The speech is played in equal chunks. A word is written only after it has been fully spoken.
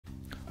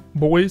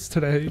boys,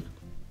 today.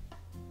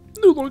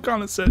 New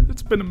Lorcana set.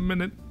 It's been a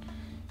minute.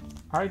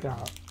 I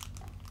got.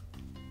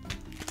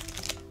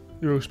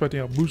 You were expecting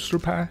a booster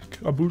pack?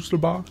 A booster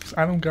box?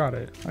 I don't got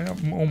it. I got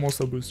almost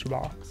a booster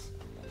box.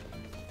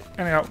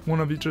 And I got one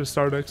of each of the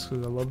starter decks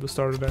because I love the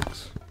starter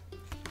decks.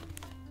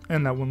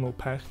 And that one little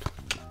pack.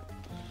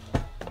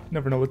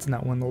 Never know what's in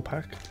that one little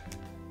pack.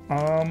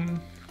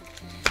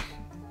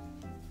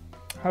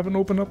 Haven't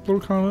opened up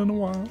Lorcana in a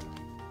while.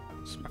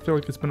 I feel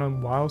like it's been a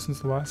while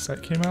since the last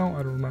set came out.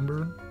 I don't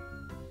remember.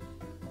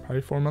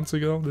 Probably 4 months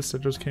ago. This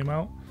set just came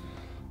out.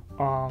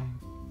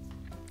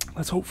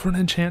 Let's hope for an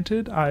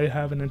enchanted. I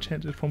have an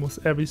enchanted for almost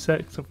every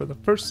set except for the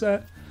first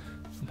set.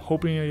 I'm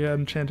hoping I get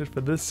enchanted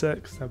for this set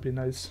because that'd be a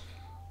nice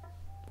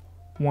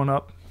one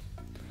up.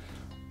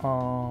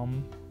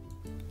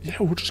 Yeah,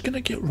 we're just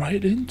gonna get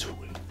right into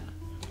it.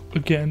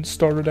 Again,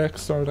 starter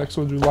decks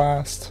will do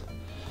last.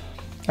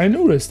 I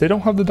noticed they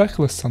don't have the deck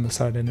lists on the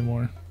side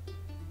anymore.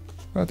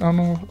 I don't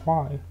know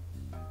why.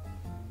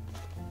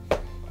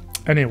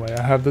 Anyway,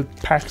 I have the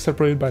pack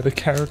separated by the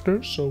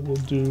characters, so we'll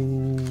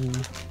do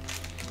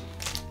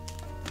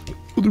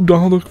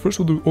Donald Duck first.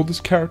 We'll do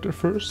oldest character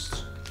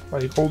first,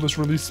 like oldest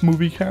released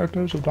movie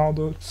character. So Donald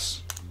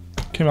Duck's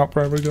came out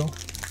forever ago.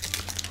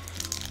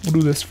 We'll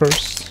do this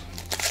first.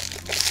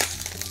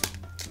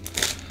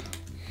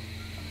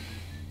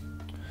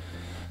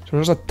 So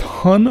there's a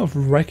ton of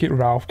Wreck-It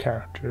Ralph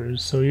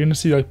characters. So you're gonna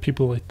see like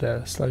people like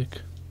this,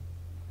 like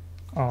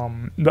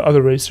the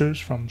other racers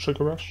from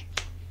Sugar Rush.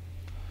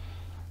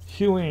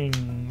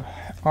 Healing,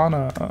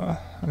 Anna,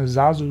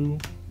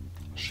 Zazu,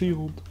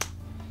 Shield,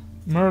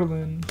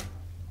 Merlin,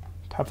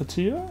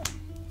 Tapatia,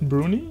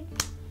 Bruni,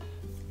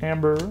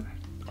 Amber.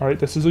 Alright,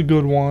 this is a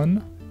good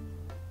one.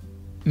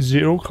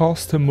 0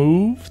 cost to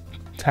move,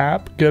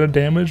 tap, get a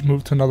damage,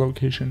 move to another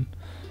location.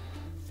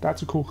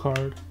 That's a cool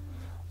card.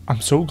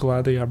 I'm so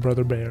glad they got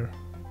Brother Bear.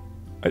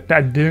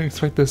 I didn't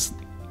expect this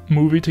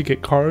movie to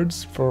get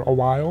cards for a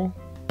while,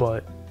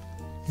 but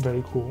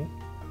very cool.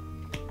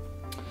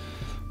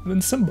 And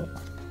then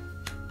Simba.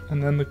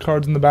 And then the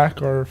cards in the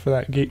back are for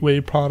that gateway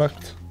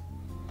product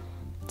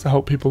to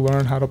help people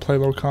learn how to play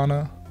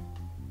Lorcana.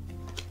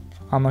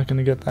 I'm not going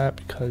to get that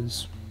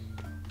because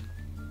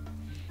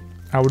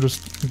I would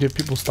just give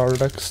people starter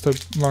decks to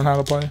learn how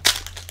to play.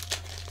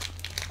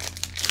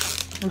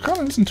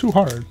 Lorcana isn't too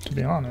hard, to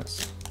be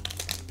honest.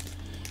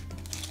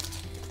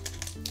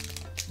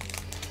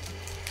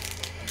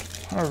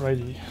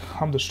 Alrighty,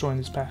 I'm destroying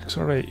these packs.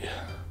 Alright.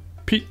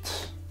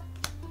 Pete.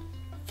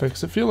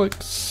 Fix It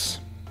Felix.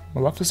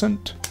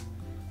 Maleficent.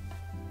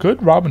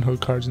 Good Robin Hood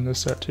cards in this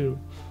set too.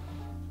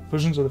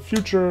 Visions of the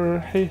Future.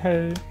 Hey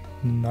Hey.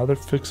 Another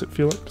Fix It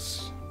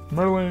Felix.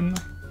 Merlin.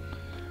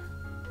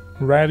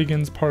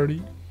 Radigan's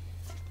Party.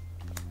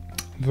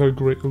 The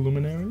Great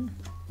Illuminary.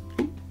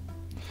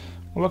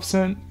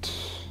 Maleficent.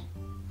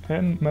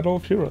 And Medal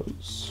of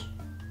Heroes.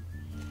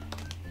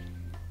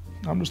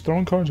 I'm just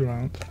throwing cards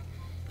around.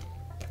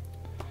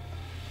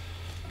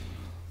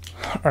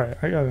 Alright,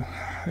 I gotta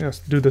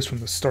do this from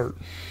the start.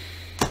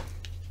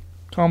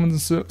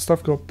 Commons and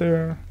stuff go up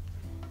there.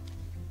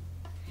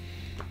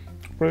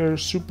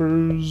 Rares,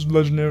 supers,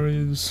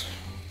 legendaries.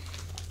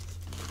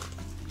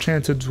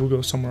 Enchanted will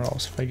go somewhere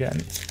else if I get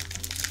any.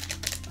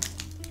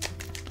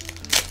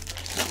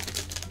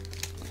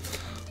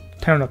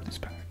 Tearing up these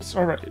packs.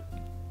 Alright.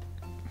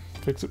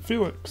 Fix It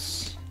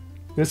Felix.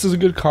 This is a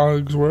good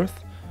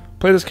Cogsworth.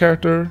 Play this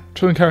character.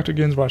 Chosen character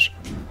gains rush.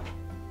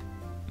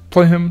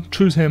 Play him,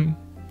 choose him,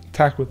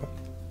 attack with him.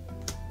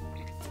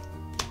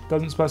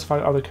 Doesn't specify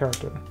other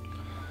character.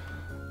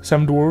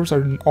 7 dwarves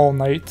are all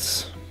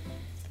knights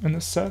in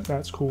this set.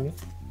 That's cool.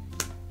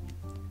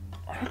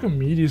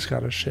 Archimedes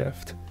got a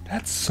shift.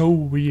 That's so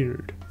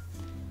weird.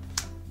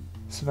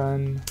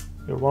 Sven,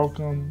 you're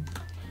welcome.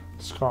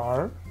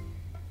 Scar.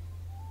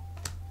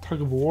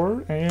 Tug of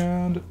War,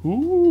 and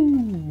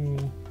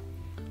ooh.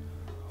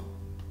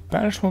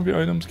 Banish one of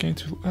your items, gain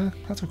 2.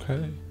 That's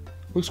okay.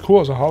 Looks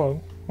cool as a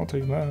hollow. I'll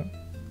take that.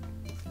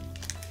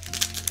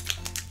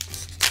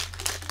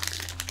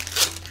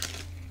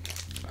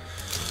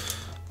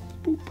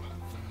 Boop.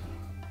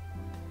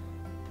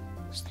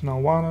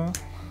 Snawana,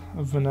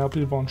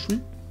 Vanellope von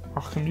Schweet,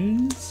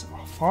 Archimedes,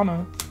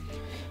 Alfana,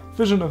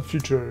 Vision of the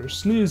Future,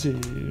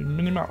 Sneezy,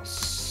 Minnie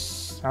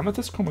Mouse,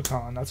 Amethyst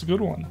Chromacon, that's a good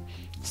one.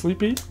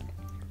 Sleepy,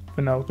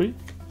 Vanellope,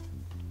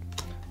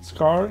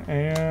 Scar,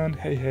 and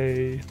Hey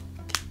Hey.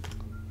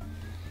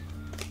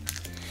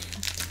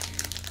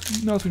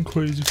 Nothing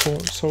crazy for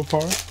it so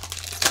far.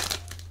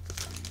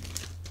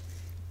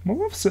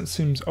 Maleficent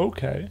seems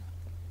okay.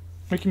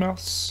 Mickey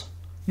Mouse,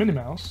 Minnie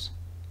Mouse.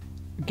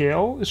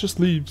 Gale, it's just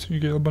leaves. You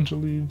get a bunch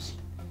of leaves.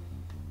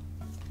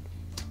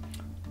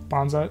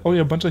 Bonsai. Oh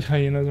yeah, a bunch of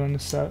hyenas are in the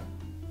set.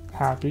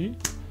 Happy.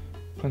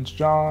 Prince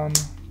John.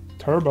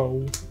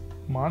 Turbo.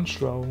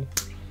 Monstro.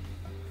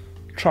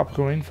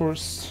 Tropical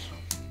Rainforest.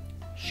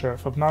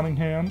 Sheriff of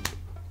Nottingham.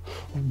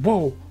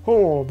 Whoa!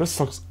 Oh, this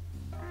looks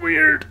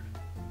weird.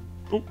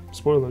 Oh,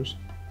 spoilers.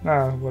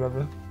 Nah,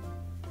 whatever.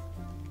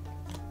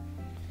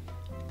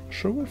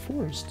 Sherwood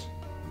Forest.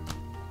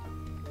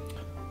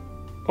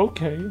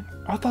 Okay,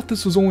 I thought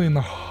this was only in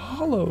the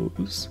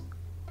hollows.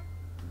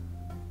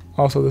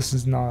 Also, this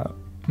is not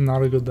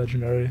a good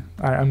legendary.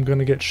 I'm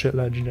gonna get shit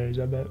legendaries,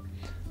 I bet.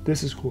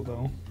 This is cool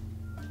though.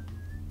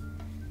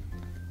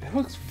 It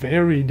looks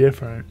very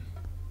different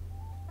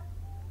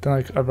than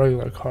like a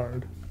regular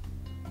card.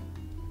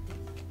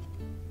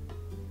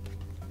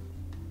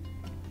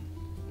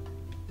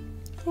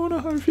 I don't know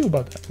how I feel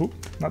about that. Oop,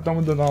 not done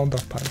with the Donald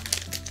Duck pile.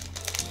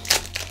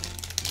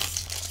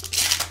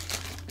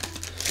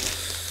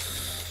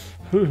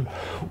 Ooh,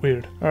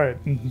 weird.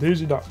 Alright,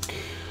 Daisy Duck.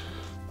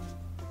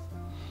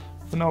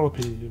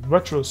 Penelope,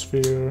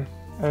 Retrosphere,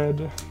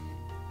 Ed.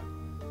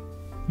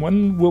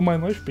 When will my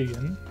life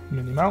begin?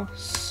 Minnie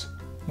Mouse,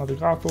 Mother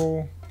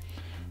Gothel,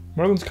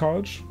 Merlin's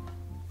College,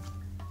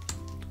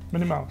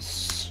 Minnie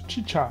Mouse,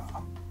 Chicha,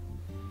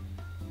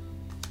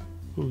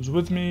 Who's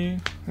With Me,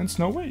 and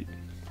Snow White.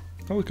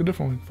 Oh, look, a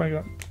different one.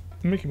 Finally got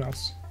Mickey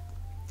Mouse.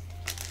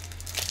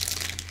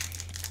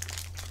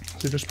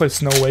 So you just play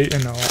Snow White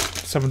and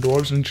Seven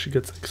Dwarves, and she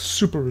gets like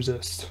super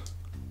resist.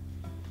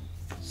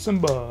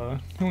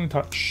 Simba, Healing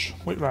Touch,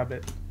 White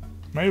Rabbit,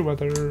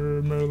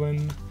 Merryweather,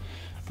 Merlin,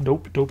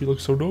 Dopey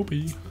looks so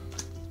dopey.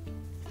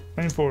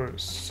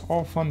 Rainforest,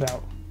 all funned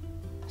out.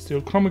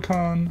 Steel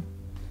Chromicon,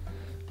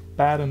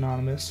 Bad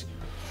Anonymous.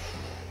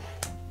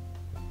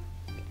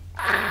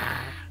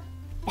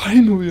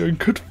 Finally, a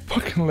good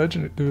fucking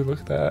legend, dude. Look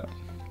at that.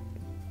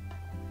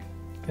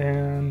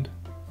 And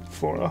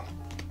Flora.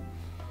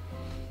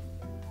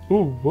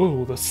 Ooh,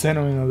 whoa, the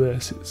centering of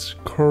this is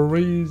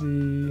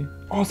crazy.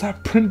 Oh, is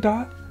that print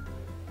dot?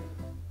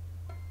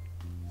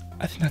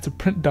 I think that's a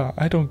print dot.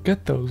 I don't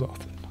get those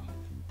often.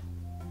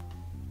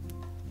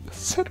 The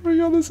centering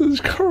of this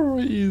is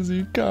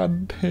crazy.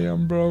 God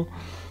damn, bro.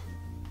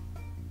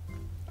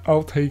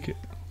 I'll take it.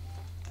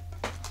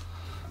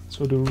 So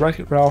we'll do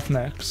Wreck-It Ralph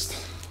next.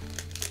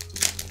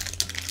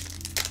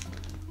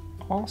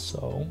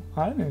 Also,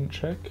 I didn't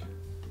check.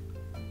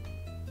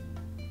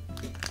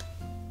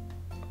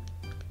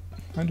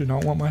 I do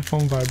not want my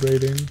phone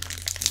vibrating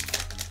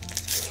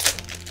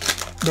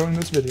during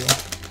this video.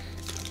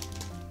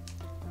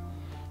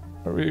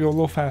 We're gonna go a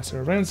little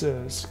faster.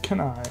 Francis,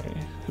 Kenai,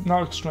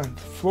 Hypnotic Strength,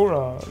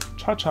 Flora,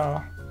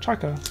 Cha-Cha,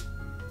 Chaka,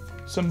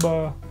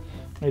 Simba,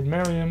 Maid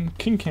Mariam,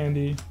 King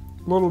Candy,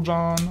 Little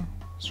John,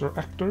 Sir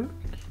Ector.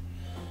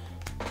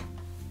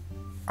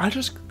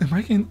 Am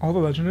I getting all the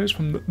legendaries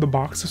from the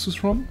box this was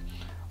from?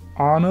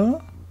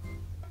 Anna,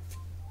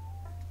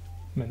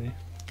 Minnie.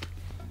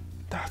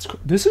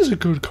 This is a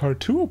good card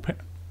too.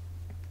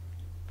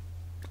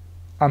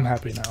 I'm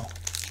happy now.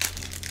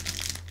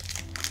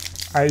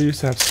 I used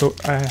to have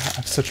I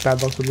have such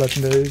bad luck with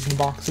legendaries in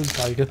boxes,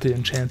 but I get the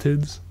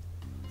enchanteds.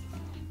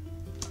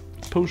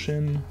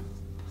 Potion,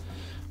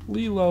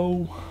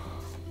 Lilo,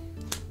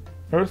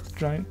 Earth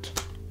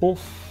Giant,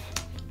 Wolf,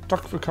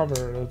 Duck for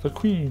Cover, the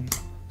Queen,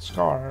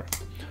 Scar,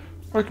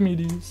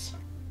 Archimedes,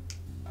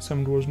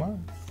 Seven Dwarfs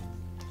Mine,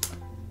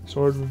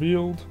 Sword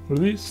Revealed,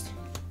 Released,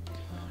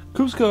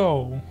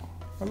 Cusco.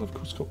 I love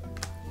Cusco.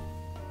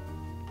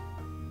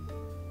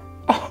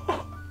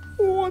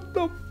 What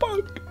the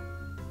fuck?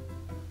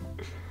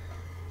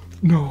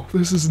 No,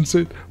 this is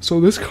insane.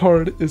 So this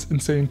card is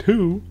insane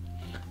too.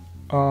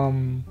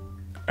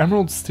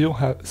 Emerald Steel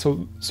has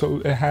so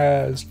it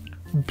has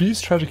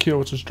Beast Tragic Hero,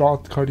 which is draw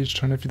the card each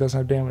turn if he doesn't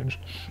have damage.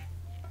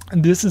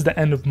 And this is the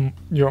end of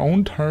your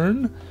own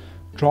turn.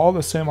 Draw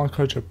the same amount of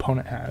cards your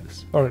opponent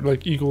has, or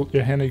like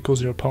your hand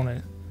equals your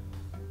opponent.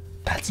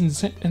 That's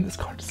insane. And this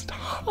card is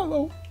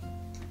hollow.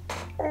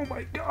 Oh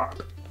my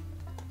god.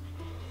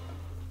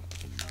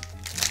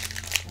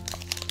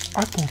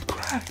 I pulled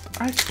cracked.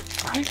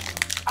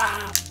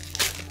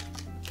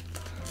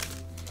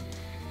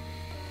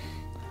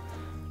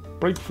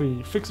 Break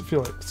Free, Fix It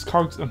Felix,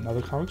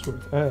 another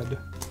Cogsworth, Ed.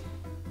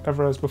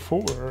 Ever as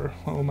before,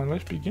 when will my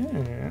life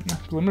begin?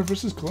 Glimmer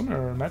vs.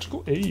 Glimmer,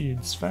 Magical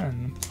Aid,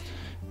 Sven.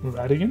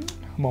 Radigan,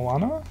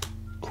 Moana,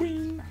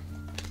 Queen.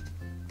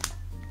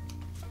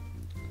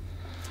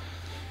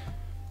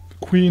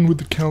 Queen with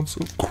the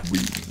Council of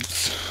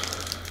Queens.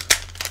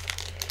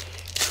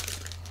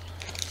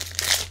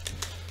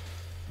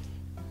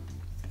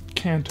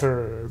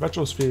 Cantor,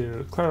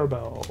 Retrosphere,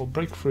 Clarabelle,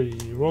 Break Free,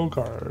 Roll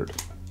Guard,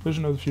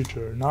 Vision of the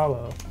Future,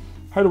 Nala,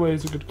 Hideaway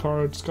is a good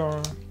card,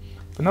 Scar,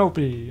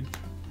 Penelope,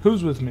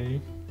 Who's With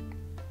Me,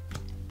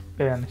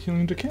 and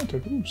Healing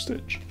Decanter, ooh,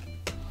 Stitch.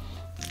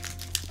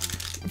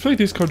 I feel like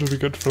these cards would be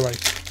good for like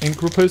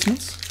ink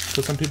replacements,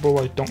 because some people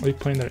like don't like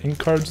putting their ink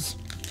cards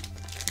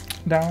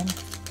down,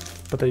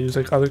 but they use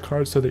like other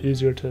cards so they're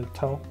easier to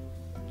tell.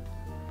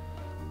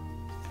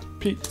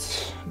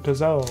 Pete,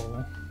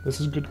 Gazelle. This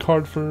is a good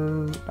card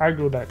for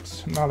aggro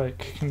decks. Hypnotic,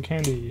 King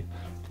Candy.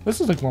 This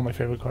is like one of my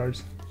favorite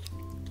cards.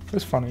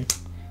 It's funny.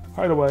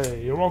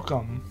 Hideaway, you're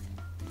welcome.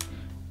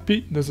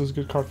 Pete, this is a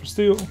good card for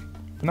Steel.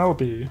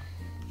 Penelope,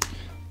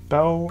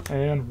 Belle,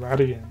 and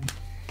Radigan.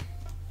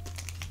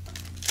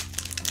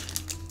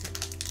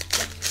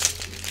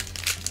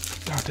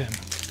 God damn.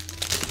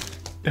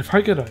 If I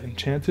get an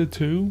enchanted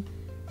too,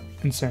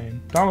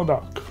 insane. Donald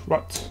Duck,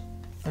 Rut,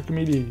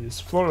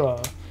 Archimedes,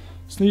 Flora,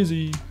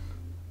 Sneezy,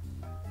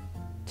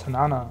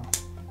 Tanana,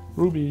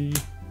 Ruby,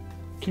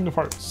 King of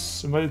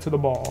Hearts, invited to the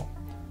ball.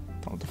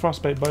 Down with the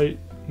Frostbite Bite,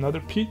 another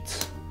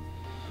Pete.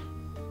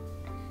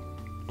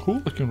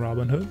 Cool looking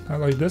Robin Hood. I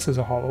like this as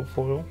a hollow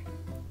foil.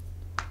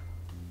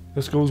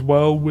 This goes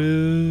well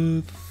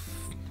with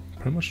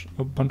pretty much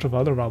a bunch of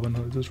other Robin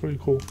Hoods. It's really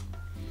cool.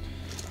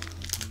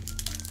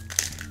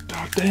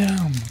 God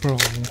damn, bro.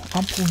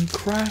 I'm pulling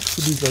cracks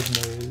with these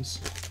legendaries.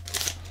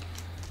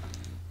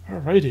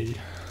 Alrighty.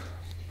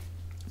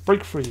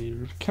 Break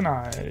Free,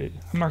 Kenai,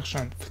 Hammock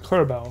Strength,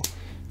 Clarabelle,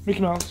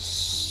 Mickey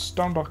Mouse,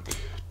 Downduck,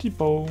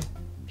 Tipo,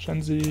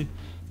 Shenzi,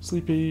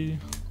 Sleepy,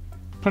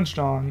 Prince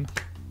John,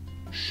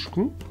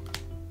 Scroop,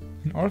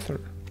 and Arthur.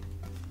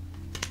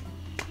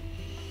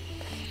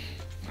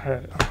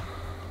 Alright,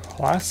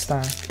 last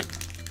stack.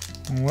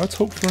 Let's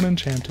hope for an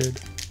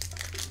enchanted.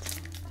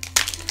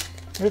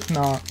 If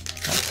not,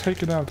 I'll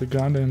take it out the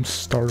goddamn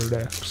starter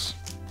decks.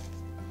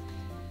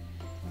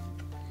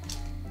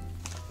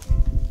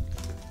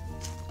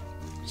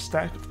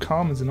 Stack of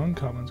commons and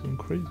uncommons going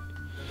crazy.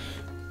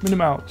 Minnie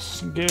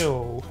Mouse,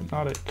 Gale,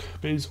 Hypnotic,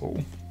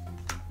 Basil,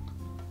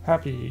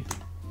 Happy,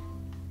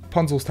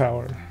 Punzel's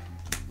Tower,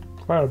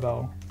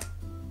 Clarabelle,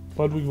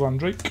 Ludwig von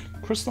Drake,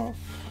 Kristoff,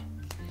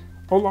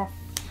 Olaf,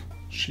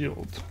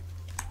 Shield.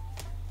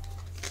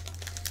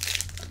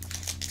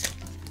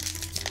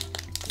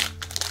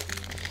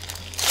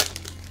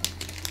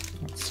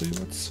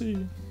 Let's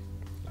see.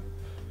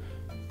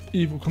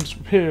 Evil comes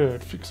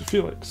prepared, Fix a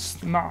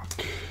Felix,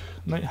 Knock,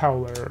 Night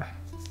Howler,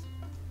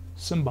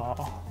 Simba,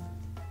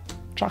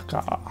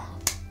 Chaka,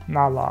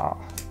 Nala,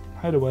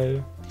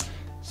 Hideaway,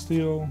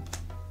 Steel,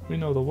 We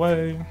Know the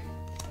Way,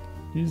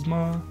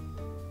 Yzma.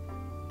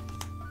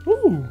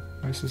 Ooh,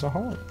 nice as a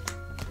hollow.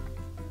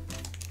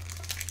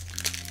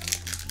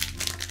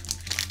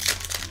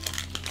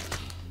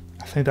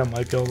 I think that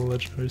might be all the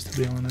legendaries, to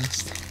be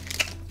honest.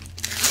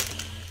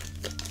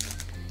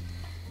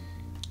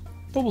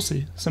 But we'll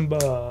see.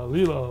 Simba,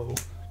 Lilo,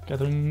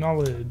 Gathering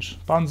Knowledge,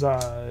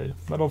 Bonsai,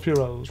 Metal of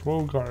Heroes,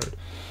 Royal Guard,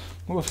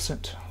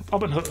 Maleficent,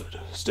 Robin Hood,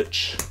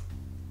 Stitch,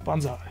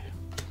 Bonsai,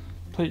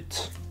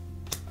 Plate.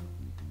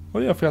 Oh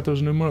yeah, I forgot there was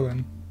a new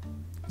Merlin.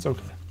 It's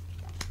okay.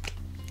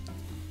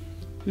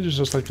 These are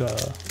just like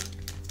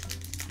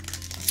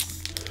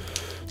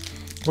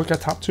look at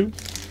top two.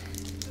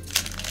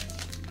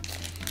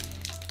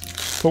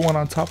 Put one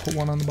on top, put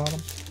one on the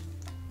bottom.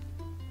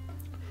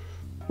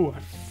 Ooh, I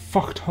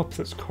fucked up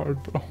this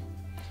card, bro.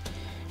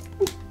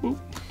 Ooh.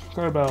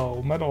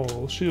 Clarabelle,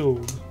 Metal,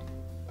 Shield,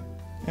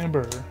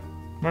 Amber,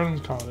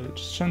 Merlin's College,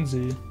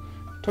 Shenzi,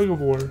 Tug of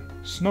War,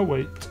 Snow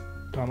White,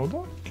 Donald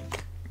Duck.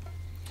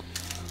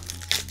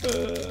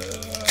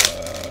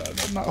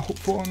 I'm not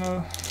hopeful on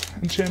a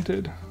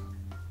enchanted.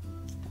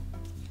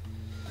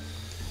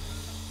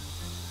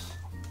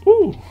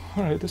 Ooh,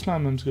 alright, this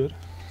Mammoth's good.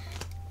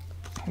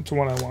 That's the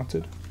one I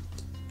wanted.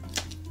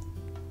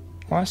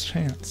 Last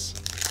chance.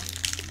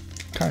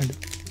 Kinda.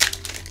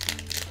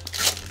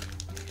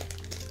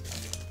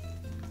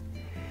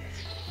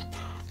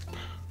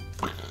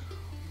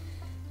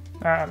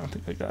 I don't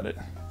think I got it.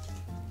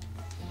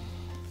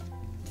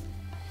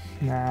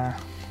 Nah.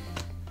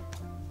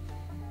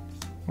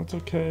 That's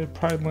okay.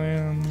 Pride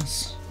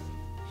Lands.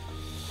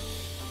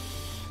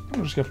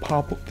 I'm just gonna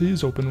pop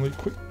these open really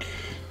quick.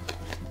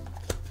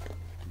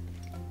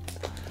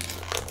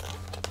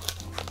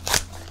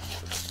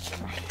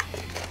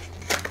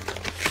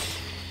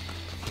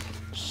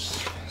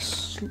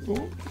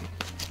 Oh,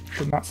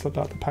 should not slip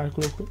out the pack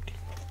real quick.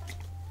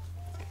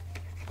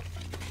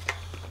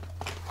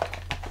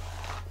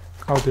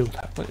 I'll deal with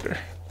that later.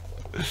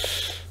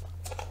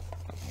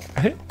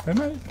 Hey,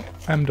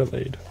 I'm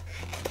delayed.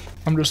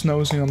 I'm just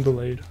noticing I'm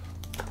delayed.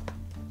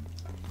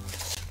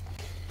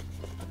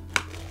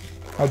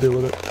 I'll deal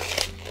with it.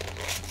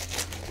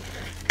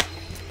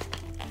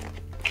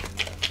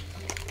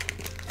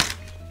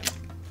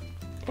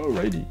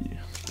 Alrighty.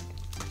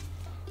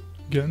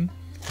 Again,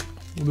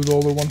 we'll do the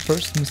older one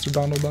first, Mr.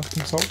 Donald Duck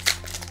himself.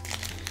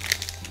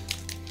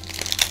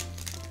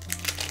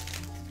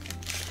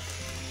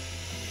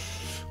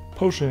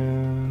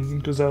 Potion,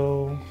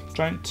 Gazelle,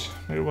 Giant,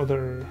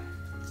 Mayweather.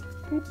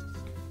 Boop,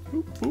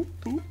 boop, boop,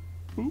 boop,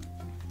 boop.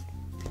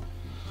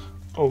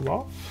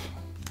 Olaf.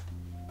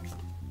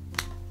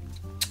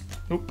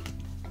 Nope.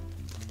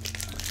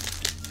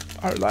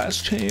 Our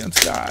last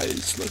chance,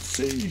 guys. Let's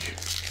see.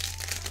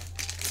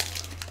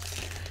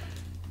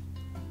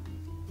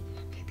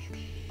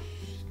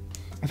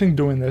 I think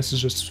doing this is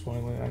just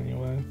spoiling it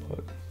anyway,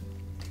 but.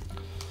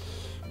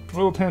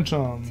 Royal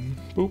Tantrum.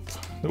 Boop.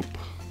 Nope.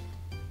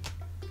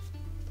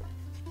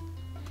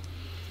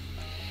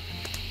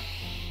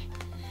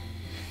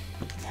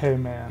 Hey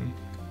man.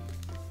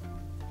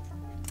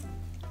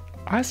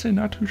 I say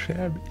not too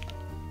shabby.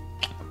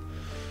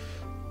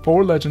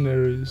 4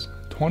 legendaries,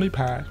 20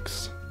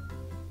 packs.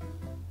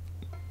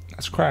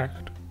 That's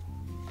cracked.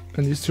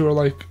 And these two are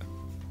like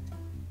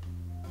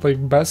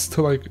best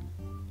to like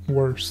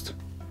worst.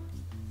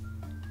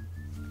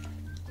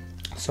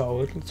 So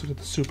let's look at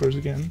the supers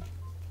again.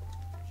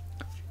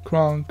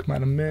 Kronk,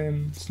 Madam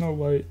Mim, Snow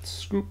White,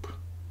 Scoop,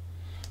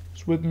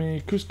 Who's With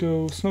Me,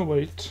 Cusco, Snow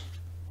White,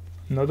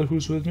 another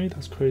Who's With Me,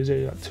 that's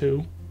crazy, I got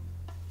 2.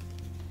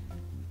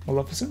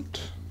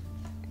 Maleficent.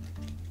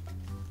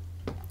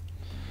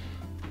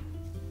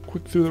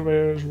 Quick through the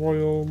rares,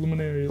 Royal,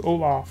 Luminary,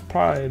 Olaf,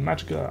 Pride,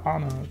 Magica,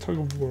 Anna, Tug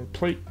of War,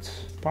 Plate,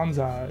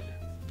 Bonsai.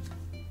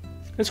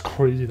 It's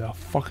crazy that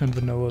fucking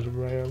vanilla's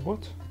rare,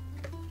 what?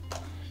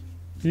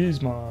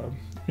 Yzma,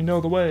 We Know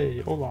the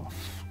Way,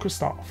 Olaf,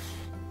 Kristoff,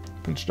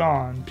 Prince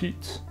John,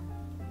 Pete,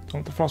 Don't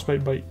Let the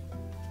Frostbite Bite,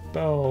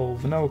 Belle,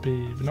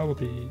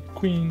 Vanellope,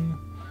 Queen,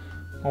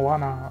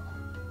 Moana,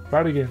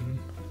 Radigan,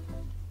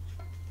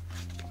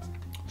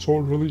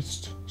 Sword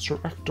Released, Sir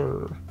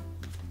Ector,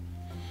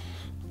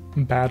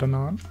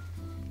 Badanon,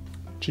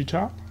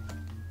 Cheetah,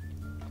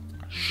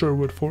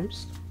 Sherwood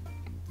Forest,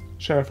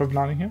 Sheriff of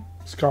Nottingham,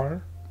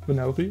 Scar,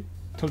 Vanellope,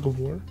 Tug of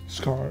War,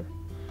 Scar,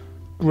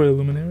 Grey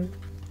Luminary,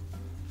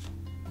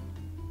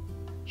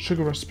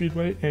 Sugar Rush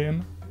Speedway,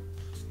 and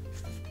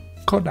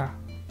Koda.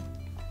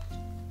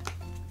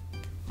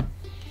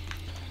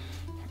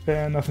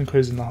 And nothing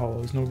crazy in the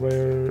hollows, no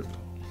rare.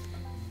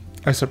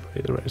 I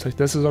separate the rares. Like,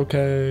 this is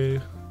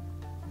okay.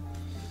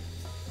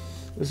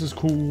 This is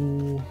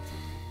cool.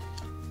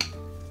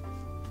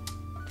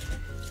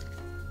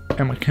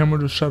 And my camera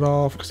just shut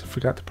off because I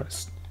forgot to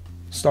press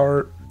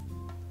start.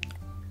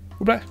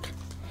 We're back.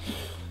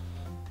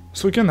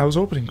 So again, that was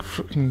opening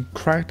freaking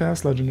cracked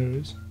ass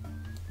legendaries.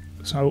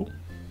 So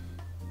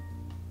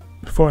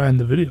before I end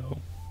the video,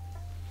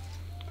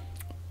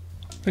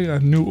 I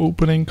got a new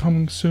opening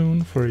coming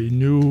soon for a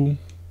new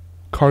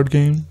card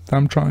game that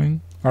I'm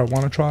trying, or I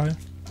want to try.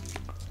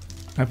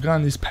 I've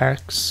gotten these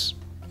packs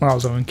when I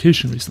was on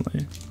vacation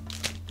recently.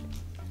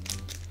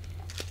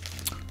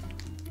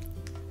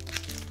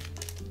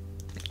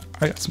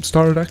 I got some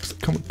starter decks that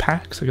come with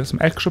packs. I got some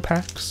extra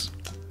packs.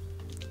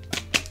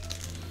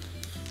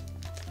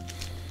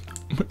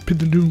 Might be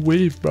the new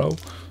wave, bro.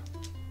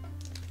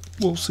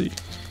 We'll see.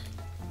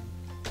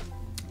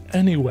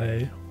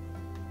 Anyway,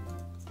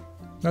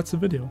 that's the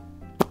video.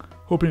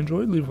 Hope you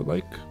enjoyed. Leave a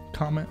like,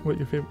 comment what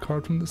your favorite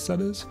card from this set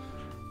is.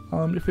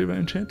 Your favorite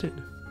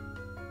enchanted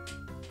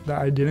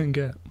that I didn't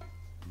get.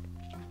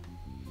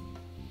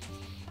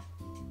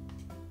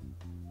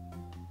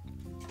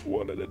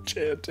 What an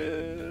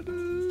enchanted.